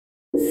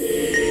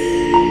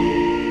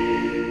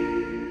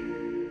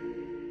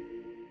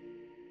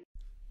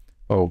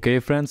Okay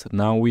friends,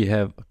 now we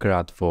have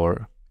CRUD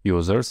for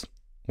users.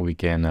 We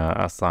can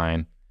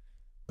assign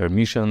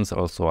permissions,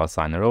 also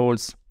assign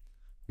roles.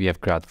 We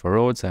have CRUD for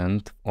roles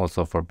and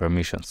also for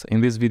permissions. In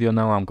this video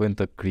now I'm going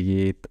to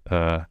create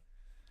a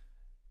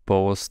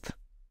post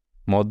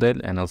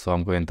model, and also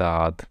I'm going to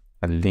add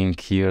a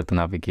link here to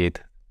navigate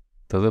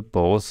to the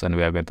post, and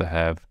we are going to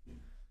have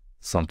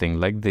something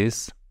like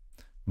this.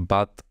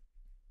 But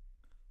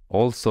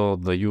also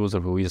the user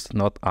who is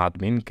not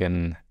admin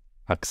can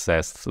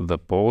access the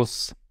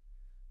posts.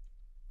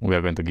 We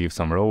are going to give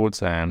some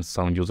roles, and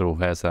some user who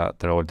has the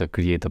role to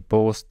create a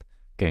post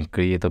can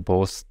create a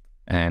post,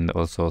 and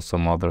also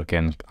some other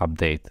can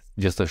update,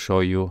 just to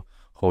show you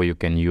how you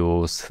can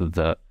use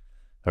the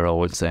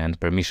roles and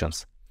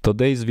permissions.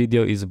 Today's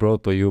video is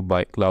brought to you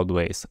by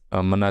Cloudways,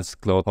 a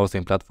managed cloud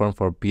hosting platform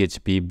for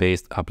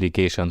PHP-based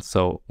applications.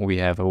 So we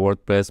have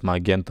WordPress,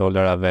 Magento,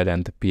 Laravel,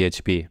 and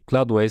PHP.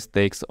 Cloudways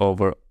takes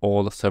over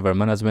all server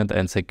management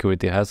and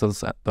security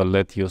hassles to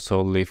let you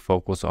solely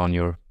focus on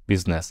your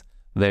business.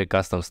 Their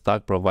custom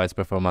stack provides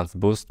performance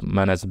boost,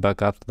 managed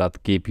backups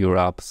that keep your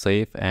app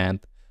safe, and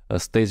a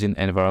staging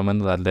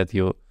environment that lets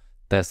you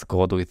test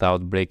code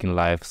without breaking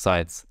live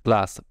sites.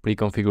 Plus,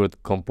 pre-configured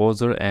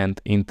Composer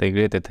and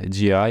integrated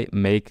GI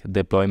make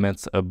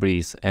deployments a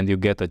breeze, and you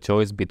get a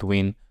choice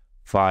between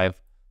 5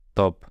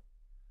 top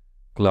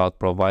cloud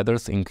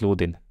providers,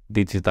 including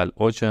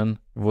DigitalOcean,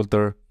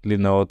 Vultr,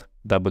 Linode,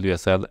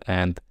 WSL,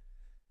 and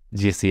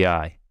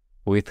GCI.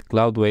 With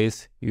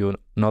Cloudways, you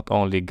not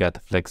only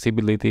get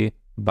flexibility,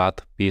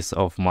 but peace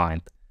of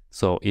mind.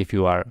 So if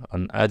you are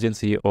an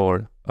agency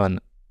or an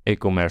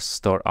e-commerce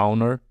store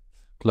owner,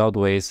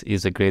 Cloudways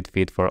is a great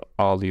fit for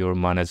all your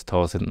managed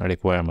hosting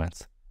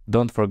requirements.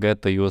 Don't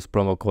forget to use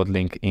promo code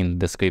link in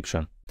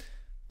description.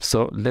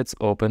 So let's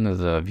open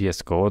the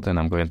VS Code, and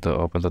I'm going to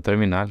open the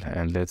terminal,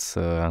 and let's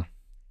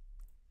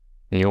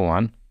new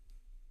one,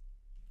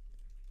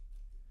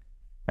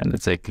 and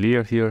let's say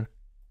clear here.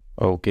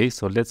 Okay,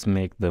 so let's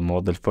make the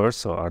model first.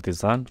 So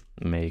artisan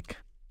make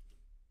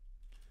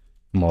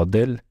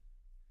model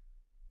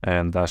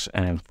and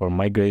 -n for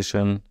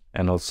migration,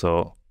 and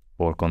also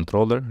for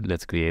controller.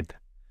 Let's create,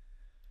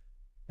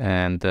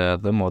 and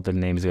the model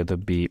name is going to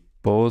be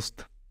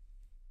post.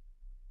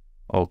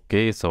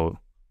 Okay, so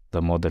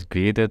the model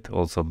created,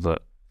 also the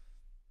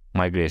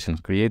migration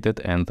created,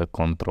 and the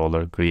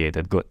controller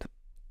created. Good.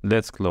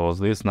 Let's close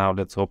this. Now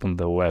let's open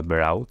the web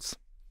routes.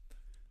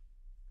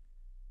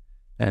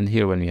 And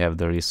here, when we have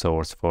the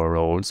resource for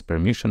roles,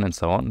 permission, and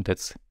so on,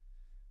 let's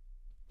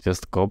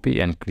just copy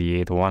and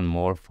create one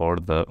more for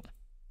the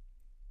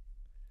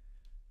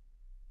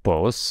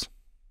post.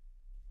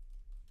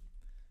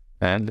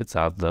 And let's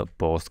add the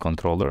post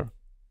controller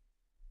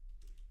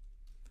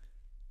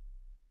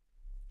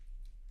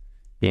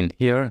in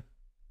here.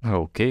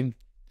 Okay,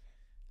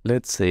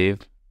 let's save.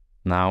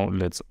 Now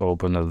let's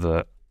open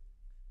the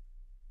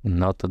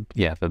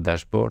the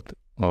dashboard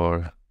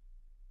or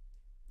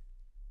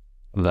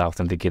the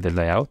authenticated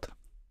layout.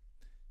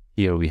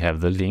 Here we have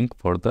the link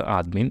for the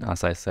admin.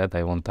 As I said,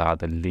 I want to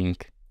add a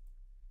link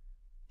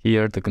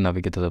here to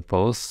navigate to the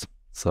post.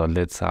 So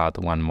let's add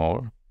one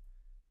more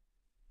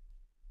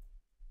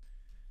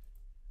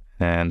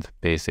and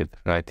paste it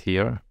right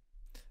here.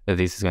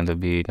 This is going to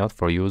be not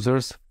for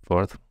users,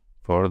 for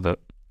the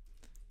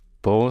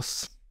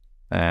posts,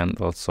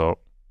 and also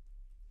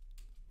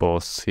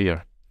posts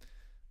here.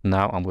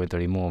 Now I'm going to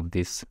remove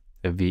this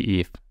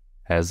if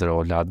has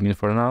role admin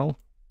for now.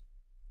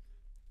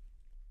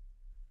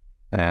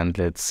 And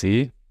let's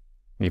see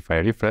if I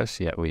refresh.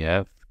 Yeah, we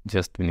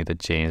need to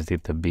change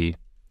it to be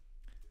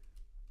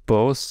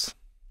posts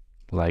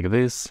like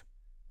this.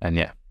 And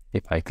yeah,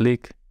 if I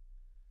click,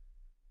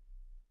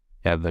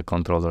 yeah, the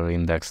controller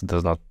index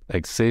does not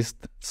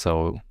exist.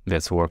 So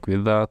let's work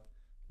with that.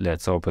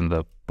 Let's open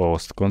the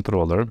post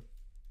controller,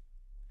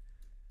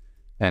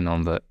 and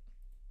on the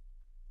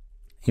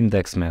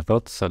index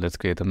method, so let's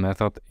create a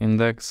method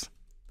index,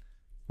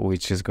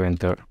 which is going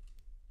to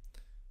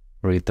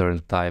return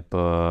type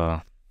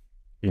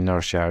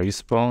inertia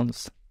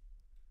response.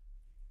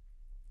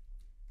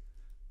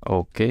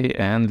 Okay,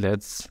 and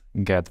let's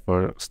get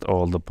first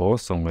all the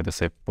posts. So I'm going to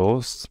say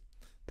posts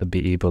to be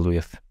equal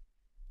with,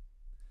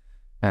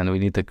 and we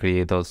need to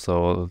create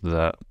also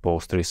the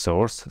post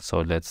resource.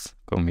 So let's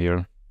come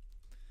here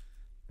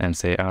and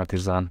say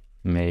artisan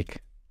make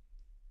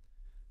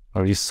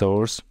a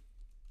resource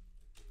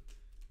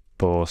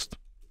post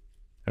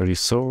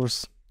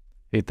resource,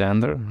 hit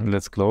enter,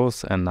 let's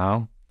close. And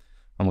now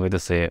I'm going to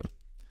say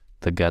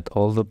to get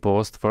all the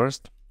posts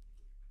first,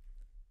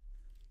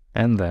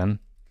 and then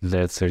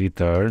let's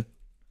return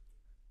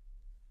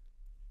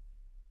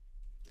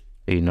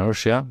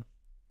inertia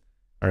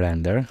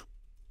render,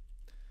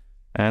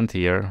 and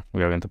here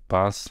we are going to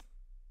pass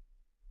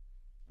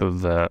to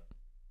the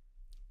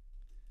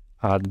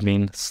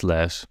admin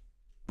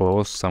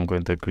 /posts I'm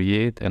going to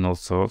create, and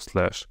also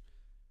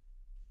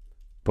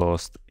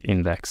 /post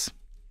index,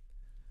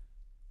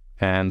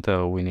 and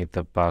we need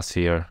to pass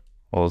here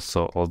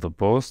also all the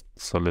posts.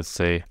 So let's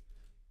say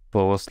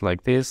post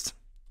like this,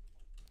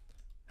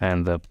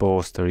 and the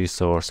post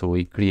resource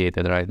we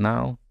created right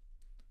now,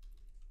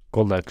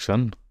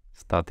 collection,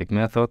 static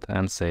method,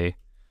 and say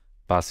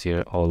pass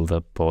here all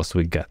the posts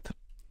we get.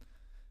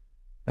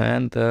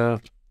 And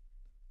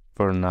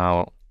for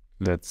now,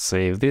 let's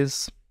save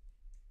this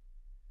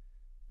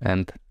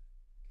and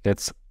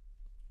let's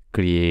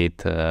create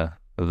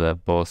the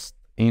post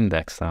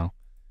index now.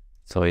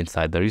 So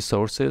inside the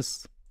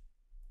resources,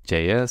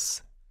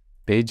 JS,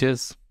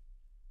 pages,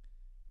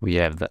 we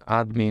have the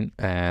admin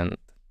and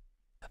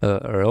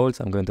roles.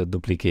 I'm going to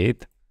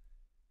duplicate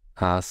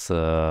as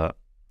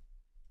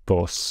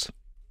posts.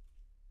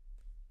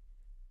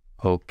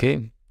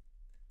 Okay.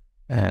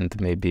 And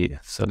maybe,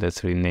 so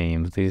let's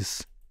rename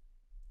this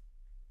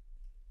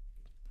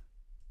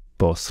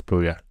post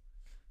plural.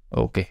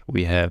 Okay,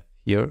 we have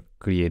here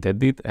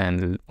created it,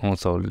 and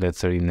also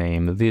let's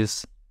rename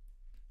this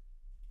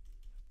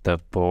the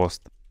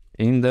post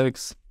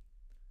index.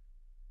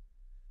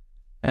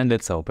 And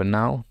let's open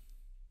now.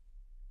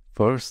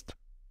 First,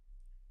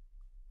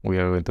 we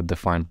are going to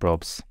define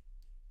props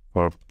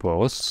for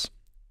posts.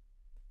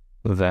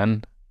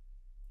 Then,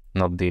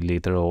 not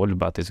delete a role,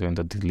 but it's going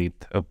to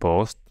delete a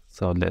post.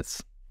 So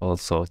let's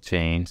also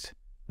change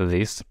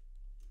this.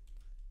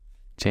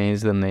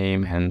 Change the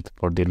name, and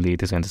for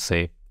delete is going to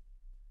say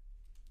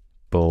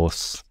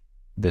post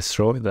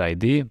destroy the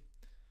ID.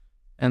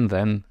 And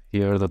then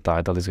here the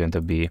title is going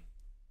to be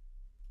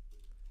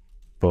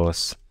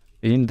post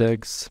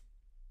index.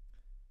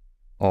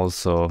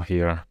 Also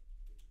here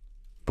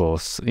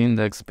post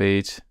index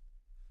page.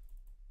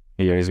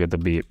 Here is going to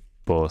be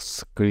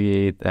post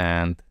create,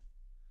 and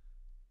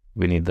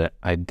we need the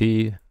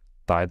ID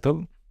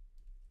title.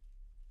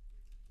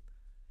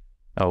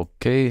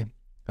 Okay,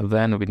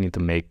 then we need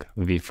to make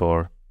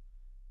v4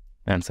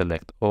 and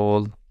select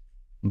all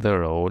the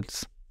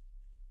roles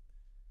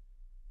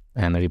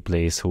and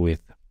replace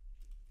with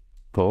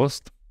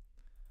post.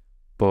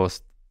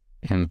 Post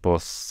in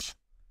post,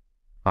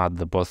 add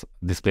the post,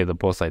 display the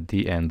post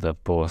ID and the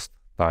post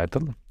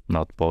title,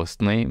 not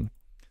post name.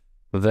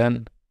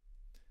 Then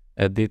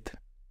edit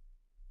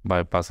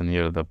by passing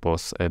here the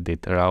post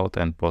edit route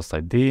and post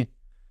ID.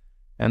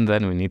 And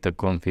then we need to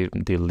confirm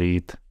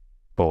delete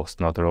post,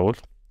 not role.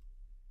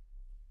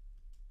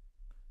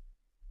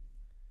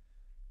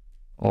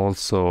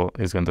 Also,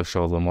 it's going to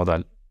show the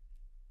model.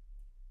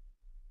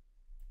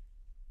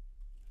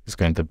 It's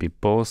going to be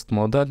post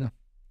model.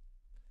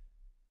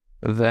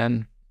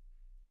 Then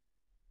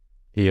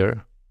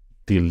here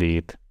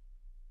delete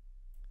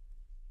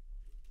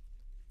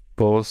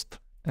post,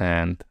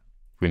 and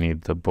we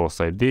need the post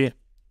ID.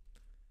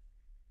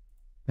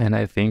 And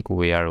I think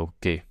we are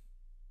okay.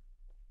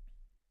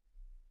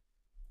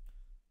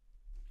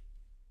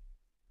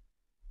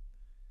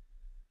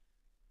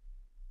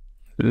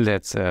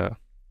 Let's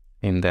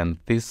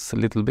indent this a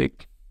little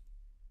bit,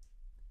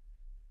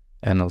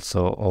 and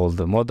also all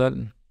the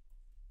model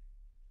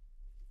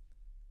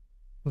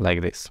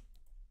like this.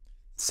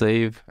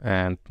 Save,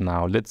 and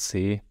now let's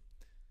see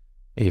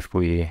if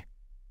we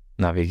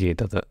navigate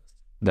to the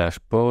dash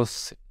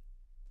post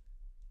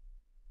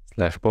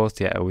 /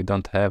 post. Yeah, we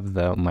don't have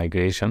the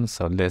migration,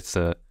 so let's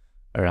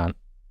run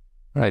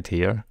right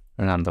here,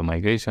 run the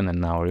migration,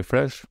 and now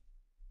refresh.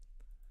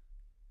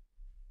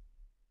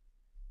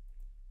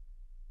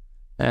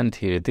 And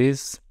here it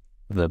is,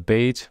 the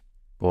page,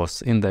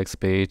 post index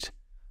page.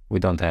 We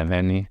don't have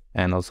any,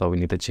 and also we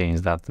need to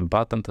change that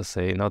button to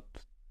say not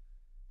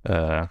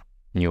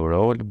new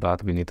role,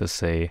 but we need to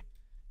say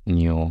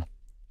new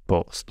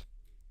post.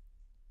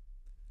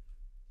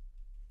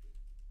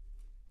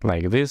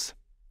 Like this.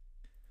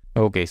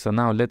 Okay, so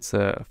now let's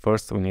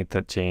first we need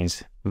to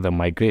change the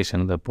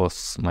migration, the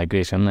post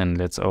migration, and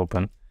let's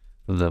open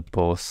the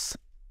post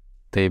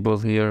table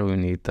here. We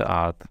need to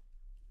add,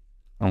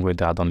 I'm going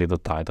to add only the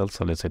title,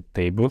 so let's say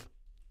table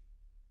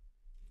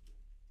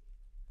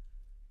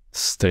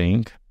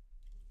string,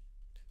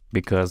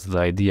 because the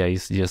idea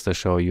is just to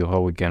show you how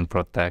we can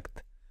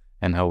protect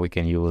and how we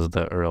can use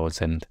the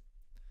roles and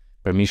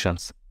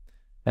permissions.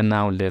 And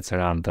now let's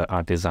run the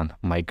artisan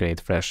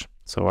migrate fresh.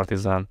 So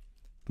artisan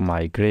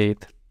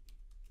migrate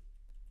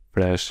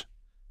fresh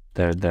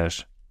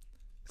dash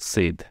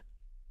seed.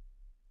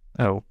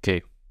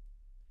 Okay,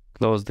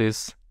 close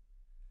this.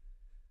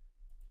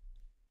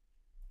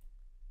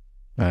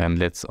 And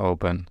let's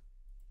open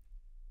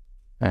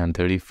and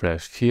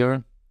refresh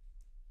here.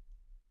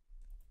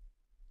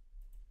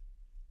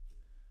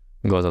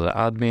 Go to the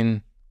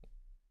admin.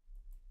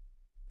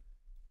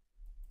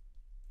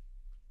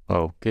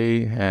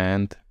 Okay,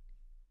 and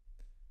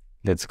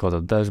let's go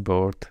to the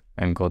dashboard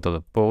and go to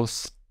the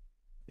post.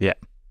 Yeah.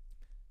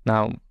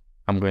 Now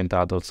I'm going to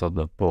add also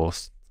the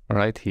post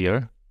right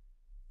here.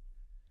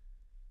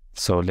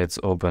 So let's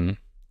open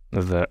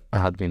the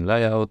admin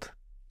layout.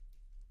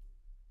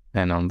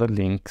 And on the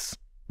links,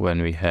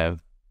 when we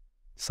have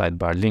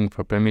sidebar link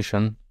for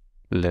permission,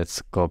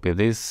 let's copy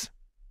this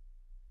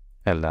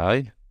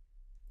li,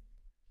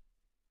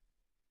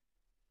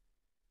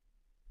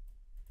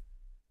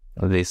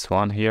 this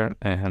one here,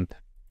 and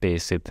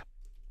paste it,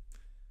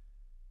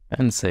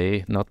 and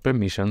say not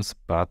permissions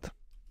but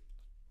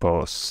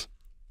posts.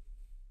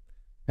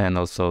 And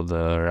also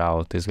the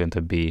route is going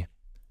to be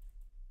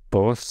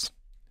posts.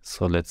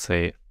 So let's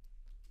say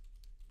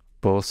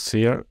posts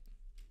here.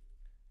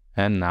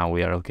 And now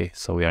we are okay.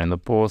 So we are in the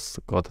post,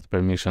 got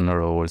permission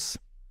roles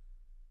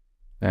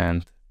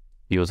and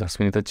users.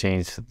 We need to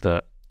change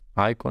the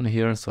icon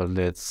here. So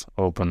let's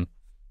open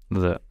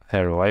the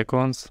arrow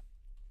icons.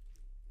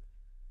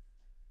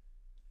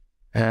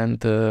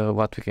 And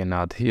what we can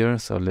add here.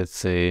 So let's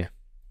say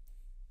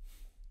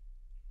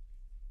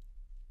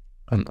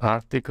an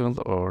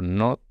article or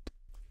not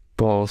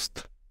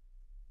post.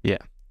 Yeah,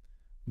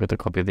 better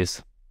copy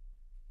this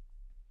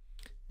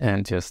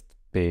and just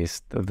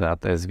paste that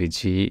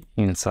SVG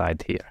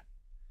inside here.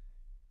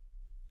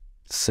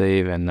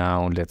 Save, and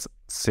now let's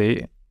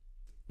see.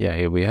 Yeah,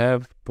 here we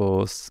have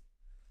posts,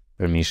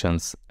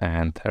 permissions,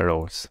 and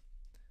roles.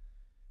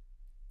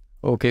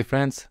 Okay,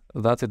 friends,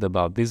 that's it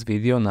about this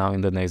video. Now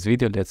in the next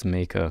video, let's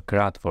make a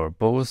CRUD for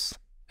posts,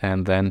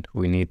 and then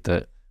we need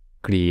to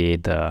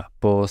create a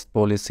post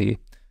policy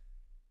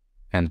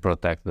and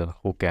protect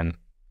who can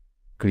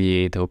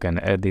create, who can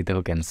edit,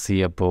 who can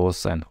see a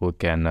post, and who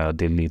can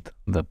delete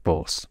the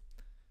post.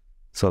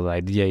 So the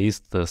idea is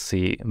to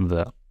see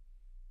the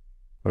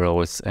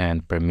roles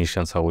and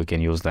permissions, how we can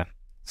use them.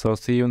 So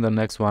see you in the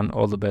next one.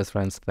 All the best,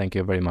 friends. Thank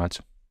you very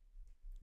much.